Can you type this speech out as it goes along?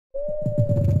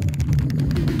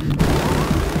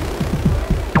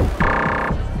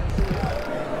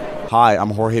Hi, I'm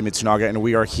Jorge Mitsunaga, and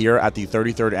we are here at the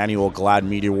 33rd Annual Glaad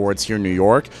Media Awards here in New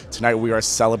York. Tonight we are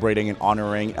celebrating and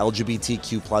honoring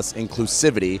LGBTQ+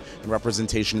 inclusivity and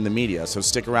representation in the media. So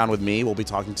stick around with me. We'll be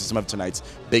talking to some of tonight's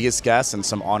biggest guests and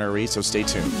some honorees, so stay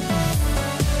tuned.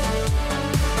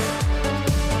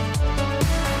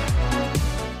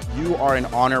 You are an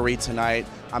honoree tonight.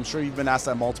 I'm sure you've been asked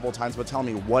that multiple times, but tell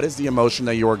me, what is the emotion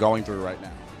that you are going through right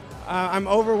now? I'm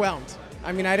overwhelmed.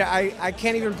 I mean, I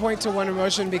can't even point to one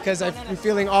emotion because I'm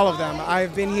feeling all of them.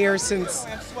 I've been here since,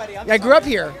 I grew up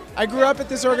here. I grew up at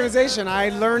this organization. I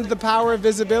learned the power of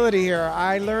visibility here.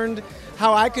 I learned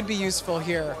how I could be useful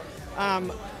here.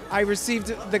 I received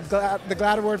the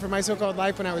Glaad Award for my so-called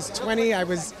life when I was 20. I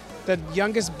was the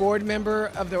youngest board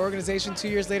member of the organization 2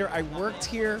 years later. I worked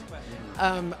here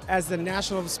as the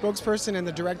national spokesperson and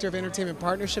the director of entertainment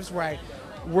partnerships, where I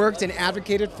worked and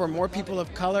advocated for more people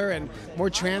of color and more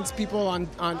trans people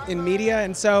in media.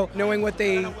 And so knowing what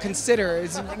they consider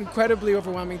is incredibly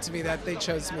overwhelming to me that they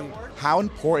chose me. How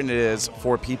important it is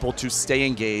for people to stay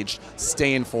engaged,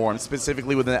 stay informed,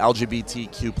 specifically within the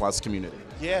LGBTQ+ community?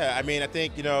 Yeah, I mean, I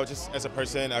think, you know, just as a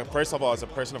person, first of all, as a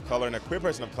person of color and a queer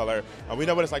person of color, we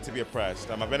know what it's like to be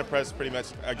oppressed. I've been oppressed pretty much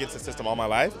against the system all my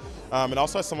life. And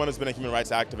also as someone who's been a human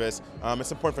rights activist,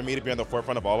 it's important for me to be on the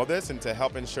forefront of all of this and to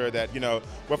help ensure that, you know,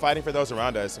 we're fighting for those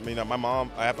around us. I mean,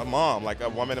 I have a mom, like a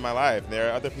woman in my life.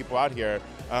 There are other people out here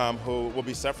who will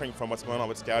be suffering from what's going on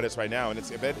with Scout right now. And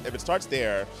if it starts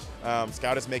there,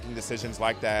 Scout is making decisions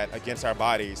like that against our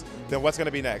bodies, then what's going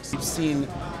to be next? We've seen,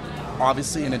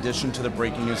 obviously, in addition to the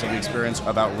breaking news that we experienced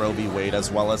about Roe v. Wade,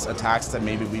 as well as attacks that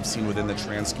maybe we've seen within the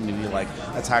trans community, like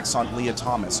attacks on Leah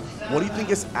Thomas. What do you think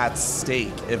is at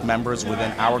stake if members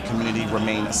within our community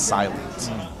remain silent?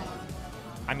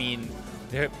 I mean,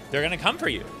 they're going to come for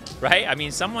you, right? I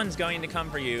mean, someone's going to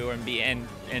come for you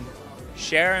and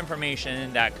share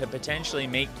information that could potentially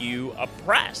make you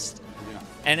oppressed. Yeah.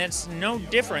 And it's no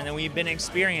different than we've been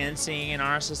experiencing in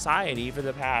our society for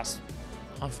the past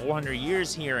 400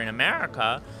 years here in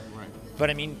America. Right. But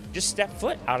I mean, just step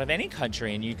foot out of any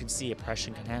country and you can see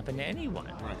oppression can happen to anyone.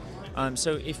 Right.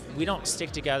 So if we don't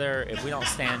stick together, if we don't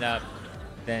stand up,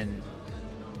 then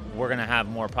we're going to have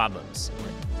more problems.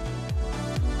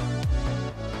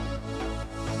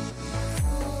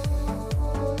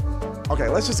 Okay,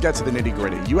 let's just get to the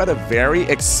nitty-gritty. You had a very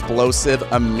explosive,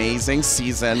 amazing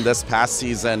season this past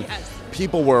season. Yes.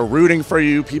 People were rooting for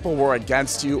you, people were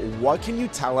against you. What can you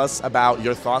tell us about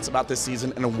your thoughts about this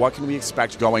season, and what can we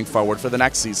expect going forward for the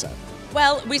next season?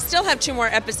 Well, we still have 2 more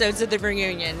episodes of the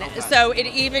reunion, okay. So it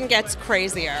even gets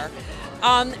crazier.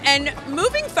 And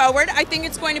moving forward, I think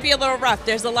it's going to be a little rough.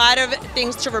 There's a lot of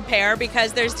things to repair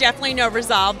because there's definitely no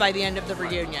resolve by the end of the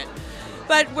reunion.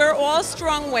 But we're all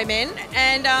strong women,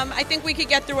 and I think we could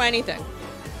get through anything.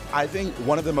 I think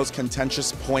one of the most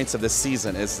contentious points of this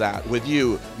season is that with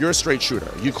you, you're a straight shooter.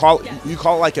 You call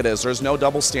it like it is. There's no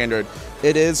double standard.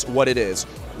 It is what it is.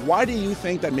 Why do you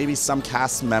think that maybe some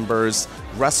cast members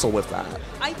wrestle with that?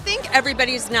 I think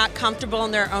everybody's not comfortable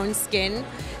in their own skin,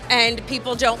 and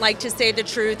people don't like to say the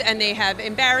truth, and they have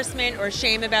embarrassment or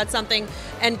shame about something,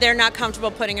 and they're not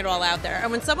comfortable putting it all out there.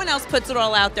 And when someone else puts it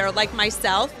all out there, like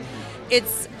myself,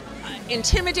 it's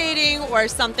intimidating or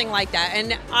something like that,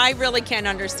 and I really can't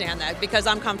understand that because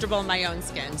I'm comfortable in my own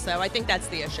skin, so I think that's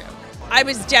the issue. I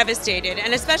was devastated,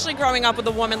 and especially growing up with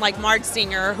a woman like Marge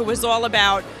Singer, who was all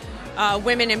about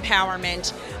women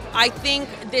empowerment. I think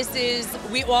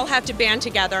we all have to band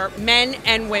together, men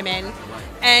and women,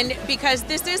 and because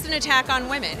this is an attack on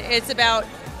women. It's about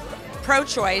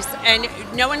pro-choice, and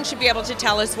no one should be able to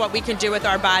tell us what we can do with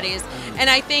our bodies. And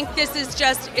I think this is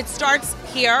just, it starts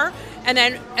here, and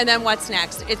then what's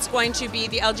next? It's going to be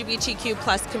the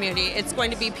LGBTQ+ community. It's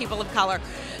going to be people of color.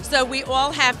 So we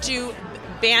all have to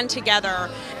band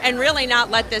together and really not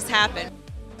let this happen.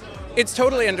 It's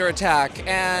totally under attack,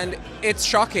 and it's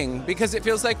shocking because it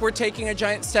feels like we're taking a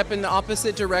giant step in the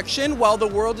opposite direction while the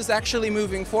world is actually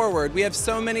moving forward. We have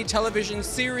so many television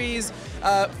series,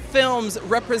 films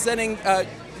representing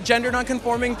gender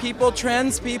nonconforming people,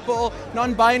 trans people,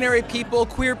 non-binary people,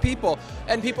 queer people,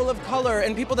 and people of color,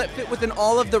 and people that fit within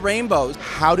all of the rainbows.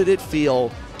 How did it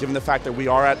feel, given the fact that we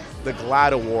are at the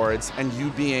Glaad Awards and you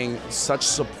being such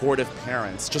supportive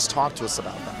parents? Just talk to us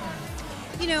about that.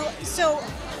 You know, so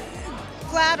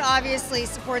Glaad obviously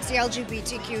supports the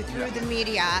LGBTQ through the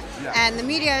media, and the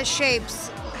media shapes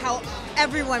how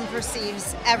everyone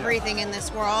perceives everything in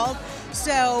this world.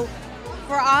 So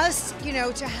for us, you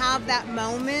know, to have that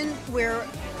moment where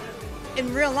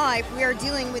in real life, we are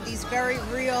dealing with these very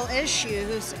real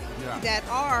issues that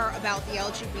are about the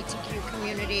LGBTQ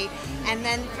community, and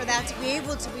then for that to be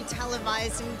able to be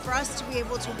televised and for us to be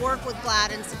able to work with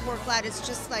Glaad and support Glaad is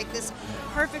just like this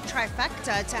perfect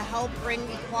trifecta to help bring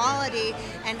equality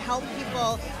and help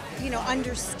people, you know,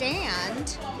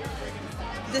 understand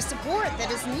the support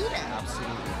that is needed.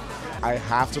 Absolutely. I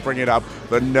have to bring it up.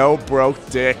 The no broke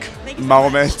dick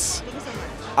moment.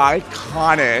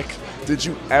 Iconic. Did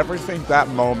you ever think that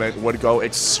moment would go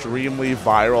extremely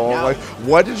viral? No. Like,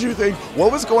 what did you think?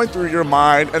 What was going through your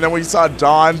mind? And then when you saw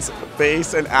Dawn's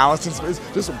face and Allison's face,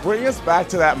 just bring us back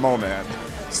to that moment.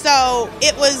 So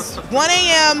it was 1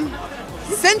 a.m.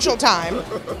 Central Time,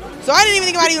 so I didn't even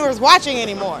think anybody was watching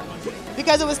anymore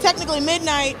because it was technically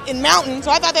midnight in Mountain,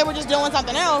 so I thought they were just doing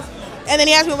something else. And then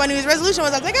he asked me what my New Year's resolution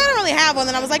was. I was like, I don't really have one.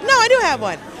 And I was like, no, I do have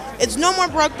one. It's no more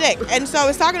broke dick. And so I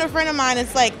was talking to a friend of mine.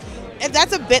 It's like,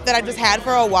 that's a bit that I just had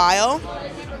for a while,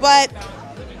 but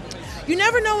you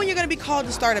never know when you're going to be called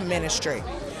to start a ministry.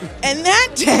 And that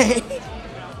day,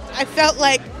 I felt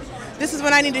like this is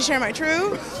when I need to share my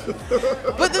truth.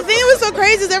 But the thing that was so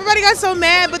crazy is everybody got so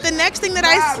mad, but the next thing that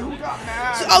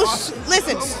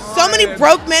listen, so many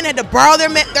broke men had to borrow their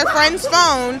friend's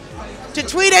phone to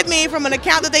tweet at me from an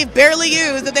account that they barely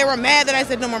used that they were mad that I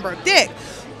said no more broke dick.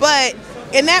 But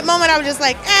in that moment, I was just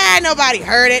like, nobody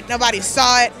heard it, nobody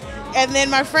saw it. And then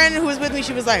my friend who was with me,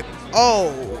 she was like,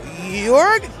 oh, they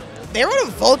wrote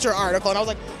a Vulture article. And I was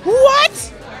like, what?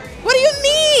 What do you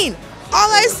mean?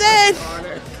 All I said,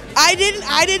 I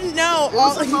didn't know. It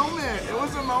was a moment. It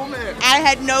was a moment. I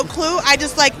had no clue. I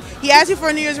just he asked me for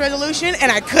a New Year's resolution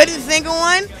and I couldn't think of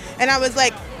one. And I was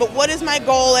like, but what is my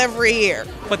goal every year?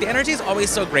 But the energy is always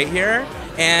so great here.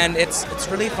 And it's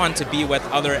really fun to be with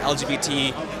other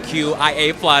LGBTQIA+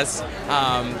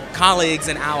 colleagues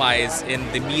and allies in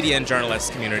the media and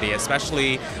journalist community,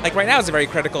 especially like right now is a very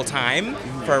critical time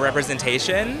for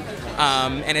representation.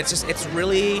 And it's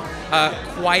really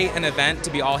quite an event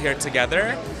to be all here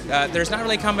together. There's not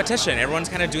really competition. Everyone's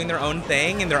kind of doing their own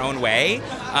thing in their own way,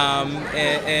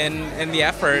 in the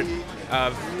effort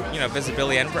of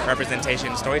visibility and representation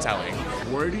and storytelling.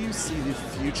 Where do you see the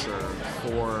future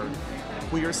for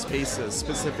queer spaces,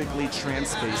 specifically trans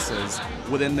spaces,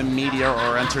 within the media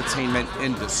or entertainment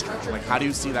industry? Like, how do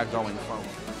you see that going forward?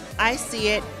 I see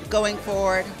it going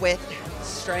forward with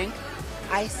strength.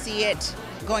 I see it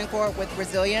going forward with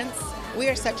resilience. We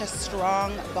are such a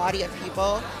strong body of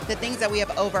people. The things that we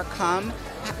have overcome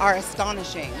are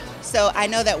astonishing. So I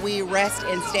know that we rest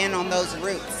and stand on those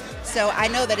roots. So I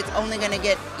know that it's only going to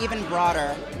get even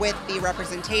broader with the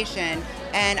representation,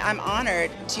 and I'm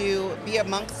honored to be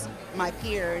amongst my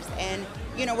peers, and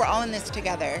we're all in this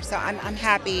together. So I'm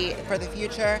happy for the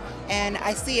future, and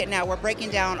I see it now. We're breaking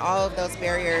down all of those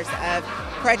barriers of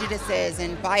prejudices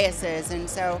and biases, and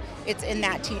so it's in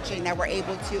that teaching that we're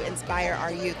able to inspire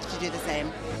our youth to do the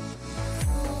same.